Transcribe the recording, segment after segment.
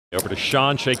Over to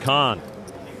Shawn Sheikhan.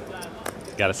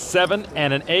 Got a 7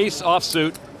 and an ace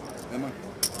offsuit.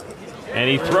 And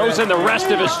he throws in the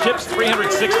rest of his chips,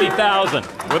 360,000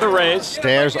 with a raise.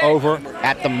 Stares over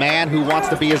at the man who wants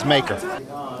to be his maker.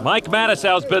 Mike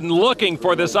Matusow's been looking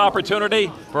for this opportunity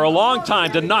for a long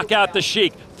time to knock out the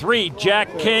Sheik. 3,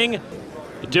 Jack King.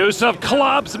 Deuce of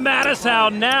clubs.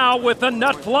 Matusow now with a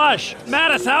nut flush.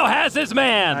 Matusow has his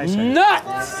man. Nice.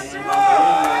 Nuts!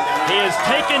 He has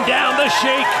taken down the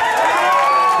Sheik.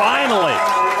 Finally.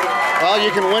 Well,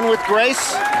 you can win with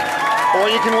grace, or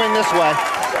you can win this way.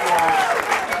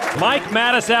 Mike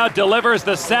Matusow delivers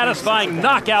the satisfying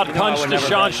knockout punch to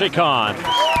Shawn Sheikhan.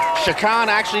 Sheikhan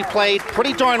actually played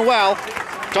pretty darn well.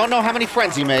 Don't know how many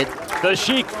friends he made. The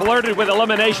Sheik flirted with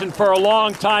elimination for a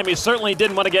long time. He certainly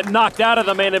didn't want to get knocked out of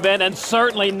the main event, and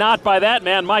certainly not by that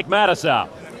man, Mike Matusow.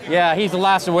 Yeah, he's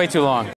lasted way too long.